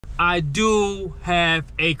I do have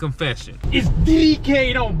a confession. It's DK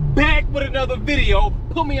and I'm back with another video.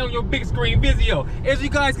 Put me on your big screen video. As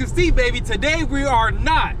you guys can see, baby, today we are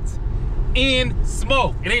not in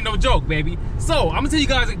smoke. It ain't no joke, baby. So I'm gonna tell you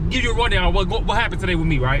guys, give you a rundown of what happened today with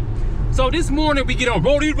me, right? So this morning we get on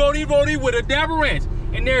Rody with a Dabber Ranch,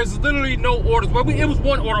 and there's literally no orders. Well, it was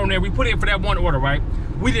one order on there. We put in for that one order, right?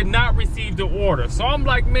 We did not receive the order. So I'm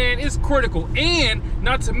like, man, it's critical. And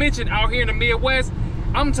not to mention out here in the Midwest,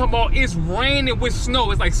 I'm talking about it's raining with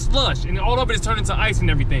snow. It's like slush, and all of it is turning to ice and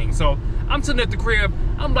everything. So I'm sitting at the crib.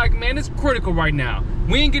 I'm like, man, it's critical right now.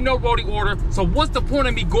 We ain't getting no Rody order. So what's the point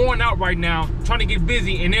of me going out right now trying to get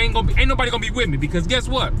busy and ain't nobody gonna be with me? Because guess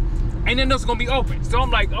what? Ain't nothing else gonna be open. So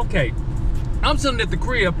I'm like, okay. I'm sitting at the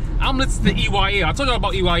crib. I'm listening to EYL. I told y'all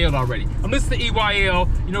about EYL already. I'm listening to EYL,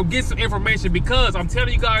 you know, get some information, because I'm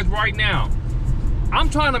telling you guys right now, I'm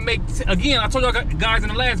trying to make, again, I told y'all guys in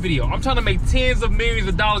the last video, I'm trying to make tens of millions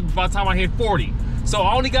of dollars by the time I hit 40. So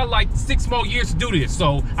I only got like 6 more years to do this.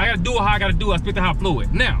 So I gotta do it how I gotta do it. I spit the how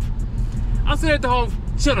fluid. Now, I'm sitting at the home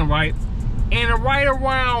chilling, right? And right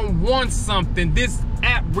around 1 something, this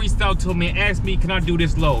app reached out to me and asked me, can I do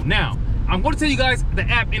this load? Now, I'm gonna tell you guys the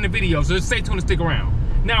app in the video, so just stay tuned and stick around.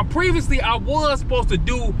 Now, previously, I was supposed to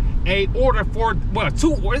do a order for, well,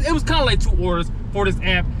 2 orders. It was kind of like 2 orders for this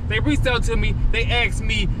app. They reached out to me. They asked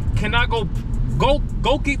me, can I go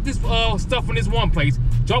get this stuff from this one place,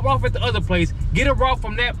 drop it off at the other place, get a route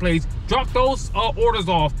from that place, drop those orders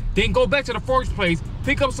off, then go back to the first place,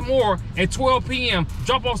 pick up some more at 12 p.m.,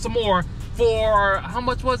 drop off some more for, how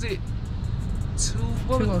much was it?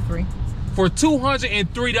 $203. For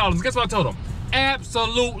 $203. Guess what I told them?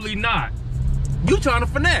 Absolutely not. You trying to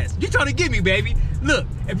finesse. You trying to get me, baby. Look,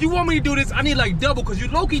 if you want me to do this, I need like double, because you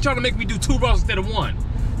low-key trying to make me do 2 routes instead of 1.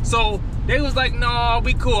 So they was like, nah,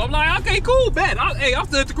 we cool. I'm like, okay, cool, bet. Hey, I'm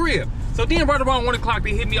still at the crib. So then right around 1 o'clock,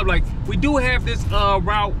 they hit me up like, we do have this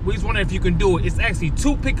route. We just wondering if you can do it. It's actually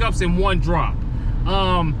 2 pickups and 1 drop.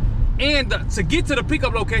 And to get to the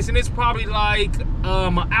pickup location, it's probably like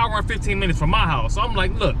an hour and 15 minutes from my house. So I'm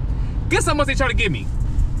like, look, guess how much they tried to give me?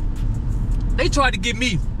 They tried to give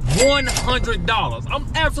me $100. I'm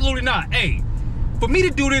absolutely not. Hey, for me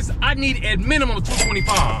to do this, I need at minimum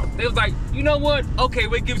 $225. They was like, you know what? Okay,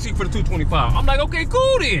 we'll give it to you for the $225. I'm like, okay,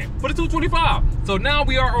 cool then, for the $225. So now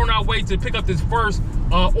we are on our way to pick up this first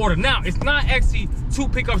order. Now, it's not actually 2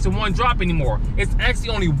 pickups and 1 drop anymore. It's actually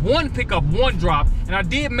only 1 pickup, 1 drop. And I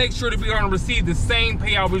did make sure that we are gonna receive the same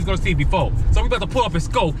payout we was gonna see before. So we about to pull up and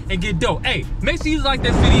scope and get dope. Hey, make sure you like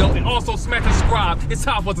this video and also smash subscribe. It's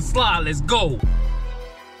time for us to slide. Let's go.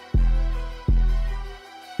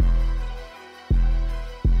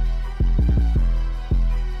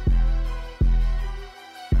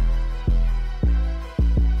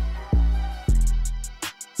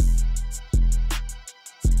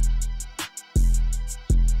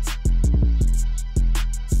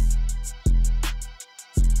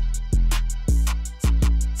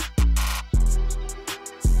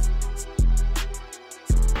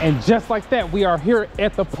 And just like that, we are here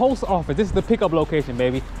at the post office. This is the pickup location,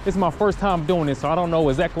 baby. This is my first time doing this, so I don't know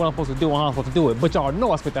exactly what I'm supposed to do and how I'm supposed to do it. But y'all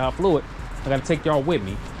know I spit the hot fluid. I gotta take y'all with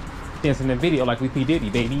me. Dancing in the video like we P. Diddy,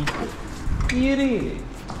 baby. It is.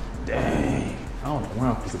 Dang. I don't know where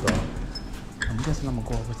I'm supposed to go. I'm guessing I'm gonna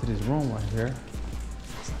go over to this room right here.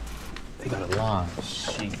 They got a line.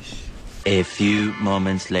 Sheesh. A few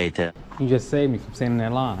moments later. You just saved me from standing in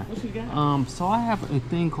that line. What you got? So I have a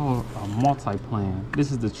thing called a multi-plan.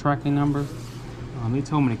 This is the tracking number. They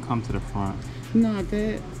told me to come to the front. No,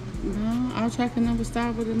 our tracking number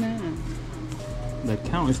start with a 9. The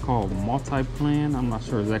account is called multi-plan. I'm not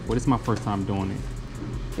sure exactly what. It's my first time doing it.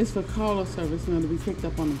 It's for caller service now to be picked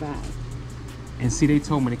up on the back. And see, they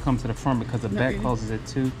told me to come to the front because the back closes at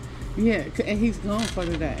 2. Yeah, and he's gone for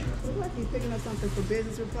today. Looks like he's picking up something for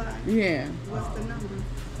business reply. Yeah. What's the number?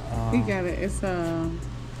 He got it. It's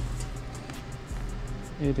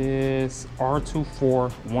It is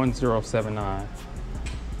R241079.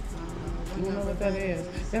 You know what that is?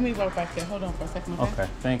 Let me walk back there. Hold on for a second. Okay,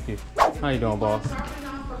 thank you. How you doing, boss?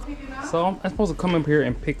 So I'm supposed to come up here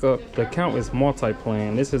and pick up. The account is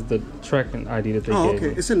multi-plan. This is the tracking ID that they gave me.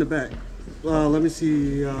 It's in the back. Let me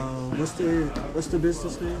see. What's the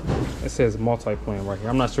business name? It says multi-plan right here.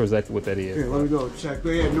 I'm not sure exactly what that is. Here, let me go check. But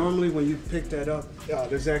yeah, normally when you pick that up,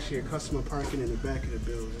 there's actually a customer parking in the back of the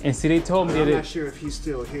building. And see, they told me that I'm not sure if he's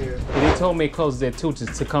still here. They told me it closes at 2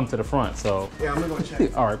 to come to the front. So yeah, I'm gonna go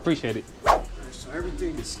check. All right, appreciate it. Right, so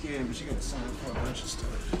everything is scanned, but you gotta sign for a bunch of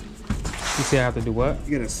stuff. You say I have to do what?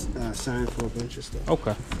 You gotta sign for a bunch of stuff.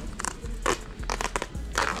 Okay.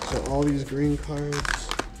 So all these green cards,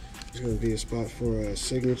 There's gonna be a spot for a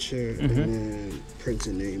signature and then print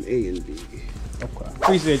a name A and B. Okay.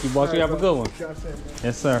 Appreciate you, boss. You have a good one.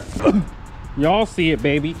 Yes, sir. Y'all see it,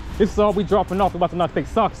 baby. This is all we dropping off. We're about to knock their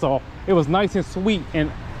socks off. It was nice and sweet.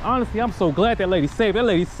 And honestly, I'm so glad that lady saved. That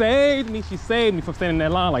lady saved me. She saved me from standing in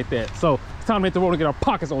that line like that. So it's time to hit the road and get our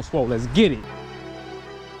pockets on swole. Let's get it.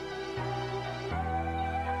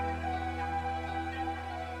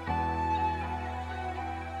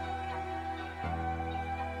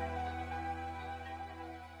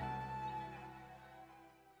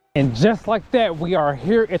 And just like that, we are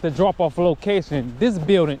here at the drop-off location. This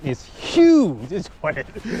building is huge. This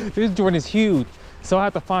joint is huge. So I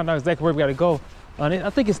have to find out exactly where we gotta go. I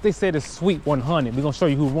think they said it's Suite 100. We're gonna show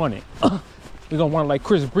you who run it. We're gonna run it like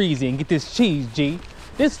Chris Breezy and get this cheese, G.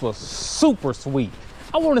 This was super sweet.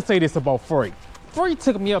 I wanna say this about Free. Free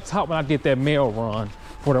took me up top when I did that mail run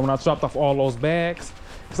for them when I dropped off all those bags.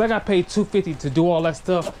 Cause I got paid $250 to do all that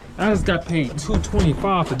stuff. And I just got paid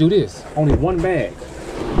 $225 to do this. Only one bag.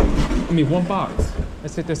 I mean, one box.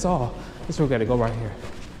 That's it, that's all. This is where we gotta go right here.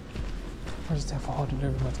 Where's that for all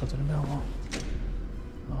delivery? Let's go to the mail room.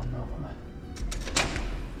 Oh no.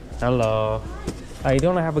 Hello. How you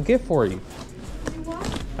doing? I have a gift for you.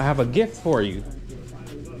 What? I have a gift for you.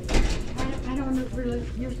 I don't really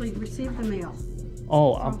usually receive the mail.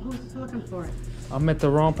 Oh, So who's looking for it? I'm at the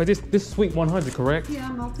wrong place. This is Suite 100, correct? Yeah,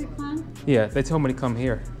 multi-plan? Yeah, they told me to come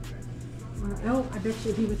here. Oh, I bet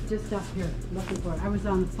you he was just up here looking for it. I was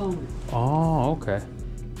on the phone. Oh, okay.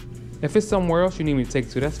 If it's somewhere else you need me to take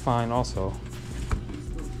to, that's fine also.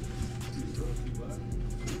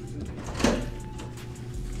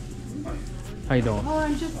 How you doing? Oh,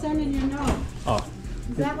 I'm just sending you a note. Oh,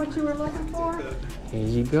 Is that what you were looking for? here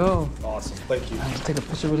you go. Awesome, thank you. I'll just take a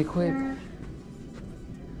picture really quick. There.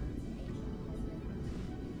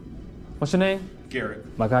 What's your name?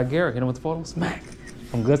 Garrett. My guy Garrett, hit him with the photo, smack.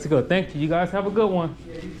 I'm good to go. Thank you. You guys have a good one.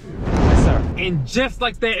 Yes, sir. And just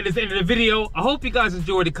like that, it is the end of the video. I hope you guys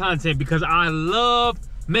enjoyed the content because I love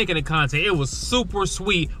making the content. It was super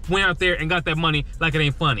sweet. Went out there and got that money like it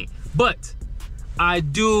ain't funny. But I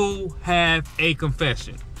do have a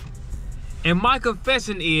confession. And my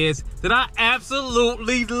confession is that I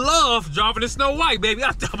absolutely love driving in Snow White, baby.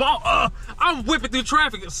 I'm whipping through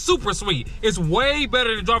traffic. It's super sweet. It's way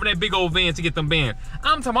better than driving that big old van to get them banned.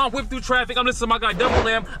 I'm whipping through traffic. I'm listening to my guy Double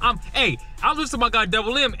M. I'm listening to my guy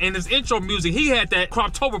Double M and his intro music. He had that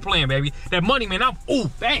Croptober playing, baby. That Money Man. I'm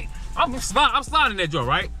sliding that joint,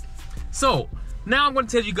 right? So now I'm gonna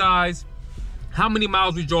tell you guys how many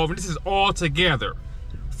miles we drove, and this is all together.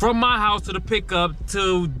 From my house to the pickup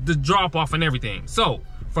to the drop off and everything. So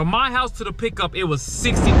from my house to the pickup, it was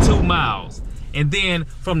 62 miles. And then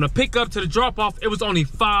from the pickup to the drop off, it was only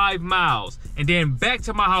 5 miles. And then back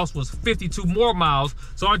to my house was 52 more miles.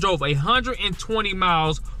 So I drove 120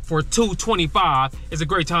 miles for $225. It's a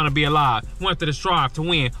great time to be alive. Went to the strive to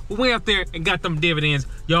win. We went out there and got them dividends.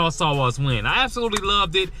 Y'all saw us win. I absolutely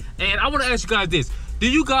loved it. And I want to ask you guys this. Do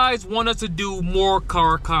you guys want us to do more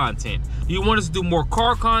car content? Do you want us to do more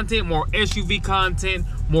car content, more SUV content,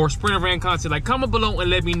 more Sprinter van content? Like, comment below and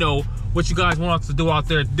let me know what you guys want us to do out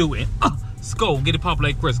there doing. Let's go, get it poppin'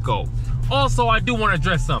 like Chris, go. Also, I do want to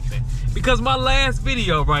address something. Because my last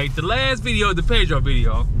video, right, the last video, the Pedro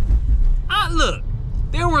video, look,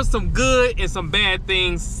 there were some good and some bad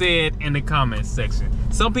things said in the comment section.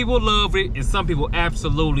 Some people loved it and some people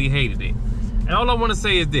absolutely hated it. And all I want to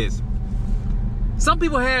say is this. Some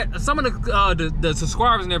people had, some of the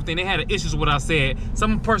subscribers and everything, they had issues with what I said.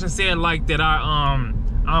 Some person said like that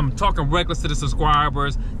I'm talking reckless to the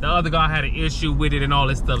subscribers. The other guy had an issue with it and all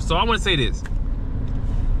this stuff. So I want to say this.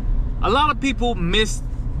 A lot of people missed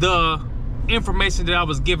the information that I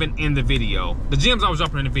was given in the video. The gems I was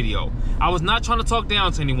dropping in the video. I was not trying to talk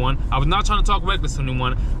down to anyone. I was not trying to talk reckless to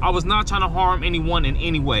anyone. I was not trying to harm anyone in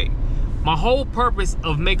any way. My whole purpose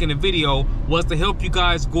of making the video was to help you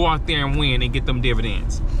guys go out there and win and get them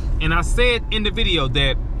dividends. And I said in the video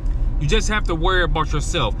that you just have to worry about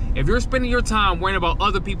yourself. If you're spending your time worrying about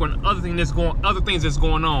other people and other things that's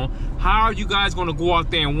going on, how are you guys going to go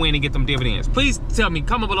out there and win and get them dividends? Please tell me,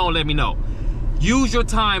 comment below and let me know. Use your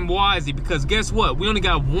time wisely, because guess what? We only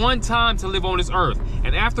got one time to live on this earth.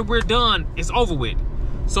 And after we're done, it's over with.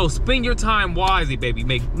 So spend your time wisely, baby.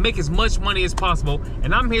 Make as much money as possible.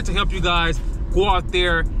 And I'm here to help you guys go out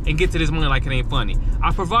there and get to this money like it ain't funny.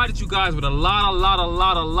 I provided you guys with a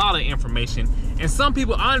lot of information. And some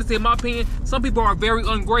people, honestly, in my opinion, some people are very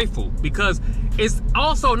ungrateful, because it's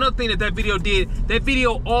also another thing that video did. That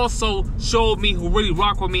video also showed me who really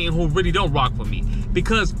rock with me and who really don't rock with me.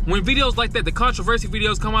 Because when videos like that, the controversy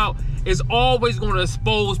videos come out, it's always going to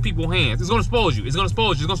expose people's hands. It's going to expose you. It's going to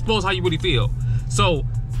expose you. It's going to expose how you really feel. So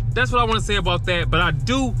that's what I want to say about that. But I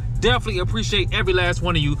do definitely appreciate every last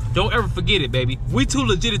one of you. Don't ever forget it, baby. We too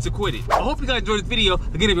legit to quit it. I hope you guys enjoyed this video.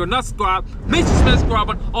 Again, if you're not subscribed, make sure you smash the subscribe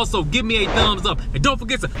button. Also, give me a thumbs up. And don't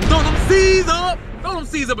forget to throw them C's up. Throw them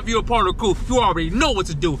C's up if you're a part of the crew. You already know what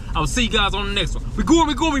to do. I will see you guys on the next one. We going,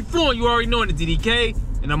 we flowing. You already know it, DDK.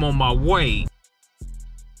 And I'm on my way.